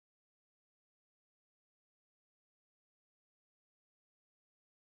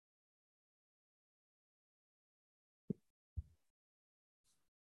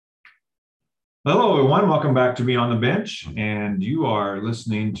Hello, everyone. Welcome back to Beyond the Bench. And you are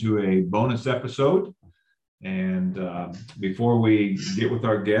listening to a bonus episode. And before we get with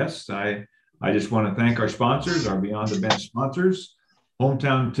our guests, I just want to thank our sponsors, our Beyond the Bench sponsors,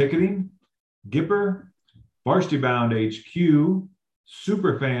 Hometown Ticketing, Gipper, Varsity Bound HQ,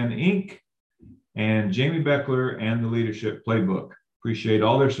 Superfan Inc., and Jamie Beckler and the Leadership Playbook. Appreciate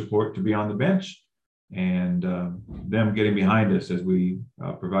all their support to Beyond the Bench and them getting behind us as we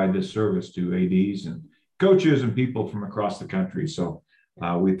provide this service to ADs and coaches and people from across the country. So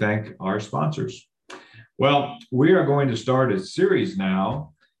we thank our sponsors. Well, we are going to start a series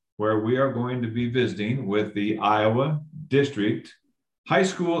now where we are going to be visiting with the Iowa District High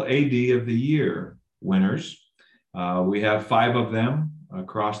School AD of the Year winners. We have 5 of them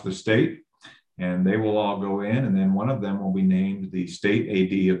across the state, and they will all go in, and then one of them will be named the State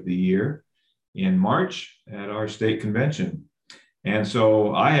AD of the Year in March at our state convention. And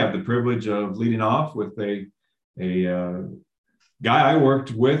so I have the privilege of leading off with a guy I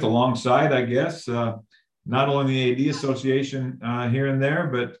worked with alongside, I guess, not only the AD Association here and there,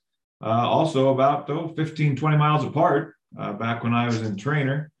 but also about 15, 20 miles apart back when I was in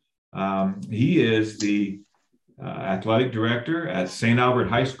trainer. He is the athletic director at St. Albert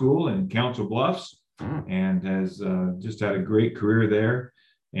High School in Council Bluffs and has just had a great career there.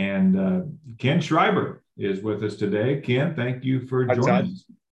 And Ken Schreiber is with us today. Ken, thank you for joining us.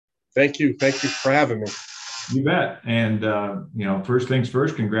 Thank you. Thank you for having me. You bet. And, first things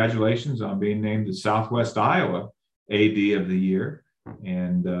first, congratulations on being named the Southwest Iowa AD of the Year.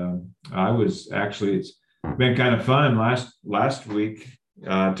 And it's been kind of fun last week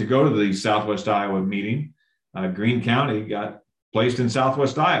to go to the Southwest Iowa meeting. Greene County got placed in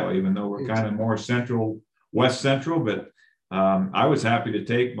Southwest Iowa, even though we're kind of more west central, but I was happy to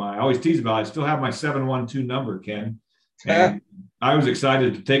take I always tease about it, I still have my 712 number, Ken. And I was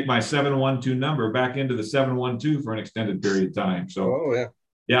excited to take my 712 number back into the 712 for an extended period of time. So,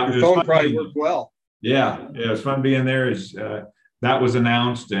 Your phone probably worked well. Yeah, it was fun being there. That was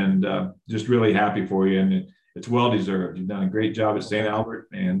announced, and just really happy for you. And it's well deserved. You've done a great job at St. Albert,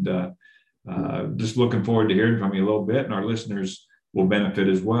 and just looking forward to hearing from you a little bit, and our listeners will benefit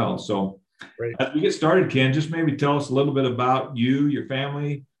as well. So, Great. As we get started, Ken, just maybe tell us a little bit about you, your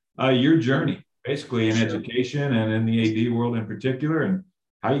family, your journey, basically in education and in the AD world in particular, and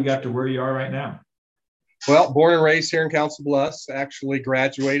how you got to where you are right now. Well, born and raised here in Council Bluffs, actually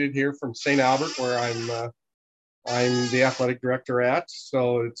graduated here from St. Albert, where I'm the athletic director at.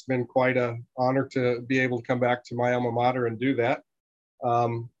 So it's been quite an honor to be able to come back to my alma mater and do that.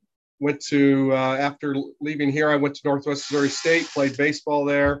 After leaving here, I went to Northwest Missouri State, played baseball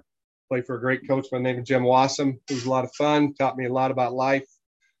there. Played for a great coach by the name of Jim Wassam. It was a lot of fun, taught me a lot about life.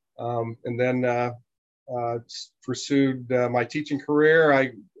 And then pursued my teaching career.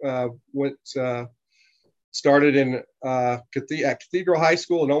 I started at Cathedral High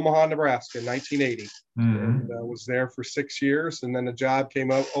School in Omaha, Nebraska in 1980. And was there for 6 years. And then a job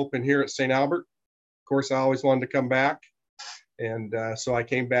came open here at St. Albert. Of course, I always wanted to come back. And so I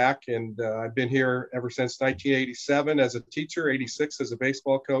came back, and I've been here ever since 1987 as a teacher, 86 as a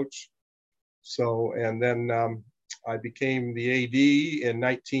baseball coach. So, and then I became the AD in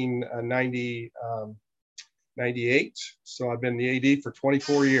 1998. So I've been the AD for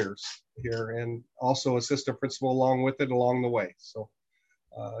 24 years here, and also assistant principal along with it along the way. So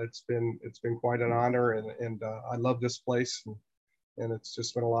it's been quite an honor, and I love this place, and it's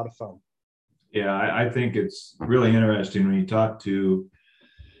just been a lot of fun. Yeah, I think it's really interesting when you talk to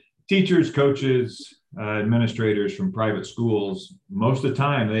teachers, coaches, administrators from private schools. Most of the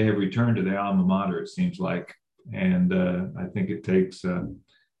time they have returned to their alma mater, it seems like. And I think it takes,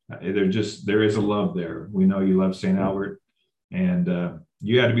 there is a love there. We know you love St. Albert, and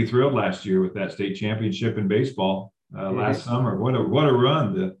you had to be thrilled last year with that state championship in baseball last summer. What a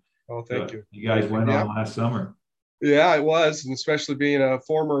run. Thank you. You guys went on last summer. Yeah, it was, and especially being a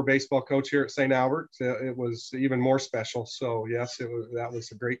former baseball coach here at St. Albert, it was even more special. So yes, that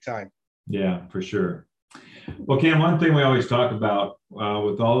was a great time. Yeah, for sure. Well, Ken, one thing we always talk about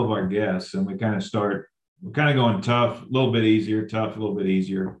with all of our guests, and we're kind of going tough, a little bit easier, tough, a little bit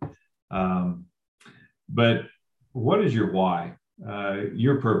easier. But what is your why,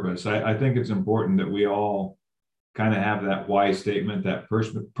 your purpose? I think it's important that we all kind of have that why statement, that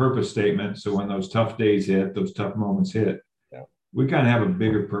purpose statement. So when those tough days hit, those tough moments hit, we kind of have a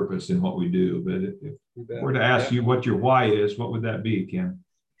bigger purpose in what we do. But if we're to ask you what your why is, what would that be, Ken?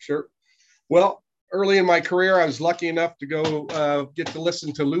 Sure. Well, early in my career, I was lucky enough to go get to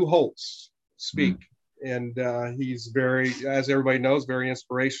listen to Lou Holtz speak. And he's as everybody knows, very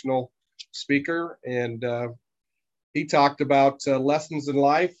inspirational speaker. And he talked about lessons in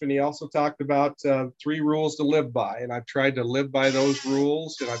life, and he also talked about 3 rules to live by. And I've tried to live by those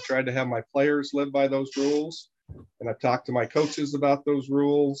rules, and I've tried to have my players live by those rules. And I've talked to my coaches about those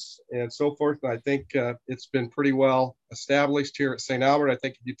rules and so forth. And I think it's been pretty well established here at St. Albert. I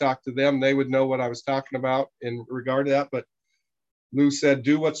think if you talk to them, they would know what I was talking about in regard to that. But Lou said,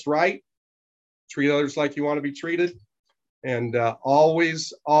 do what's right, treat others like you want to be treated, and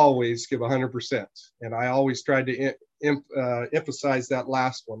always give 100%. And I always tried to emphasize that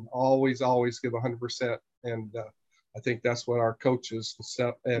last one, always give 100%. And I think that's what our coaches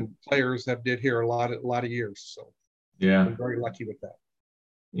and players have did here a lot of years. So yeah, I'm very lucky with that.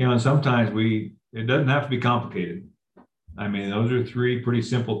 And sometimes it doesn't have to be complicated. I mean, those are 3 pretty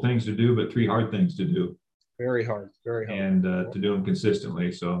simple things to do, but 3 hard things to do. Very hard. And to do them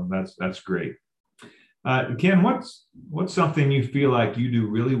consistently. So that's great. Ken, what's something you feel like you do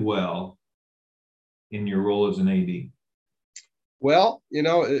really well in your role as an AD? Well,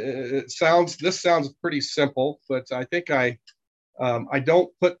 this sounds pretty simple, but I think I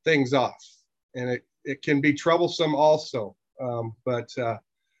don't put things off, and it can be troublesome also. But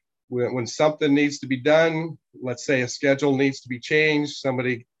when something needs to be done, let's say a schedule needs to be changed,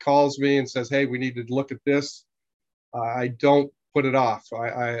 somebody calls me and says, "Hey, we need to look at this." I don't put it off.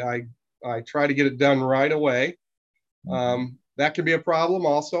 I try to get it done right away. That can be a problem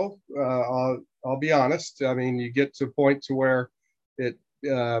also. I'll be honest. I mean, you get to a point to where it,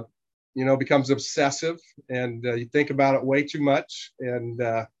 becomes obsessive, and you think about it way too much, and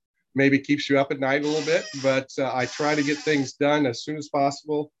maybe keeps you up at night a little bit. But I try to get things done as soon as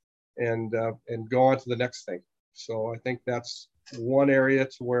possible, and go on to the next thing. So I think that's one area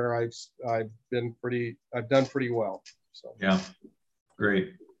to where I've done pretty well. So yeah,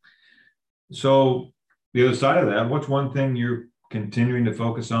 great. So the other side of that, what's one thing you're continuing to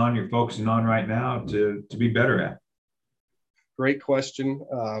focus on, you're focusing on right now to be better at? Great question.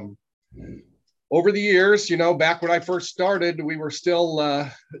 Over the years, back when I first started, we were still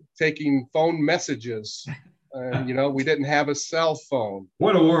taking phone messages. We didn't have a cell phone.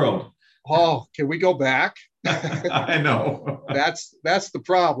 What a world. Oh, can we go back? I know. That's the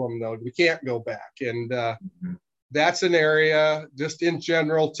problem, though. We can't go back. And that's an area, just in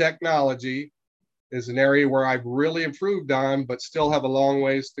general, technology is an area where I've really improved on, but still have a long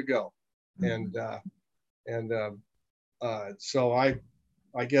ways to go. So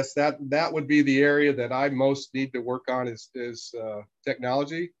I guess that would be the area that I most need to work on is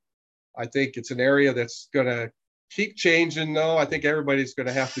technology. I think it's an area that's going to keep changing, though. I think everybody's going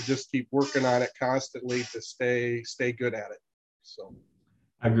to have to just keep working on it constantly to stay good at it. So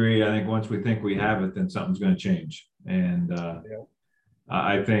I agree. I think once we think we have it, then something's going to change. And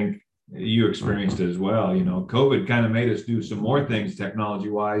I think you experienced it as well. COVID kind of made us do some more things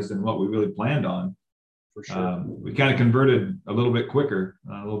technology-wise than what we really planned on. For sure. We kind of converted a little bit quicker,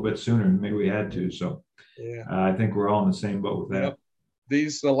 a little bit sooner than maybe we had to. So I think we're all in the same boat with that. Yep.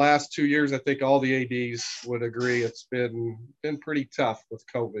 The last 2 years, I think all the ADs would agree it's been pretty tough with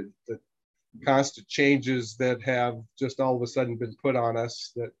COVID. The constant changes that have just all of a sudden been put on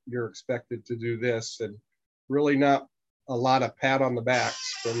us, that you're expected to do this, and really not a lot of pat on the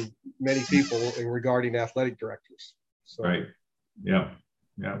backs from many people regarding athletic directors. So. Right. Yeah.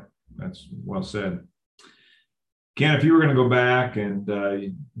 That's well said. Ken, if you were going to go back and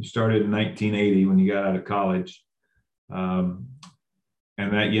you started in 1980 when you got out of college,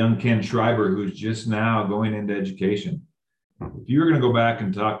 and that young Ken Schreiber who's just now going into education, if you were going to go back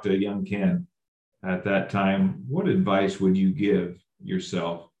and talk to young Ken at that time, what advice would you give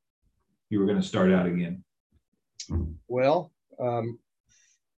yourself if you were going to start out again? Well,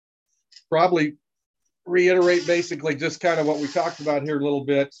 probably reiterate basically just kind of what we talked about here a little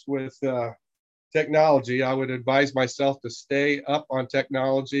bit with technology. I would advise myself to stay up on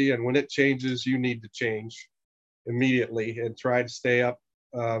technology, and when it changes, you need to change immediately and try to stay up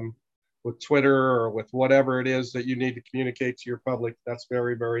with Twitter or with whatever it is that you need to communicate to your public. That's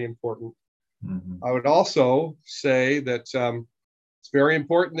very, very important. Mm-hmm. I would also say that it's very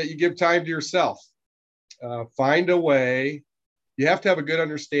important that you give time to yourself. Find a way. You have to have a good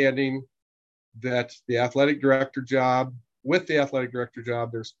understanding that the athletic director job,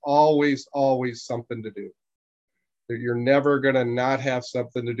 there's always something to do. You're never going to not have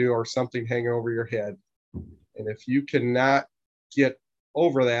something to do or something hanging over your head. And if you cannot get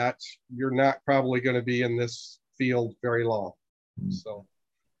over that, you're not probably going to be in this field very long. Mm-hmm. So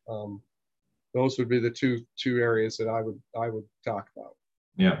those would be the two areas that I would talk about.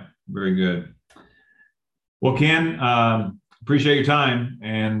 Yeah, very good. Well, Ken, appreciate your time,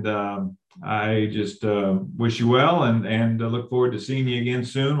 and I just wish you well, and look forward to seeing you again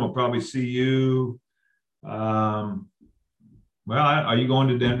soon. We'll probably see you Well, are you going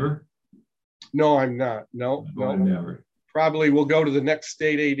to Denver? No, I'm not. No, Going no. to Denver. Probably we'll go to the next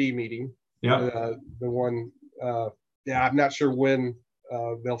state AD meeting. Yeah. The one, yeah, I'm not sure when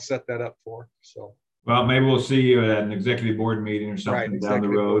they'll set that up for. So. Well, maybe we'll see you at an executive board meeting or something down the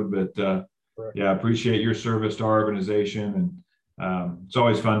road. But yeah, appreciate your service to our organization, and it's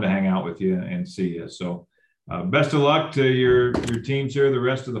always fun to hang out with you and see you. So best of luck to your teams here the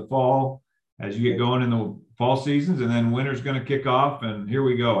rest of the fall as you get going in the fall seasons, and then winter's going to kick off, and here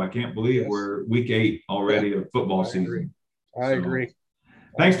we go. I can't believe we're week 8 already of football season. I agree.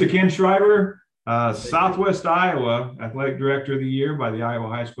 Thanks to Ken Schreiber, Southwest Iowa Athletic Director of the Year by the Iowa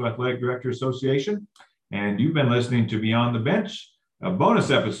High School Athletic Director Association. And you've been listening to Beyond the Bench, a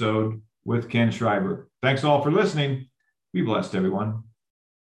bonus episode with Ken Schreiber. Thanks all for listening. Be blessed, everyone.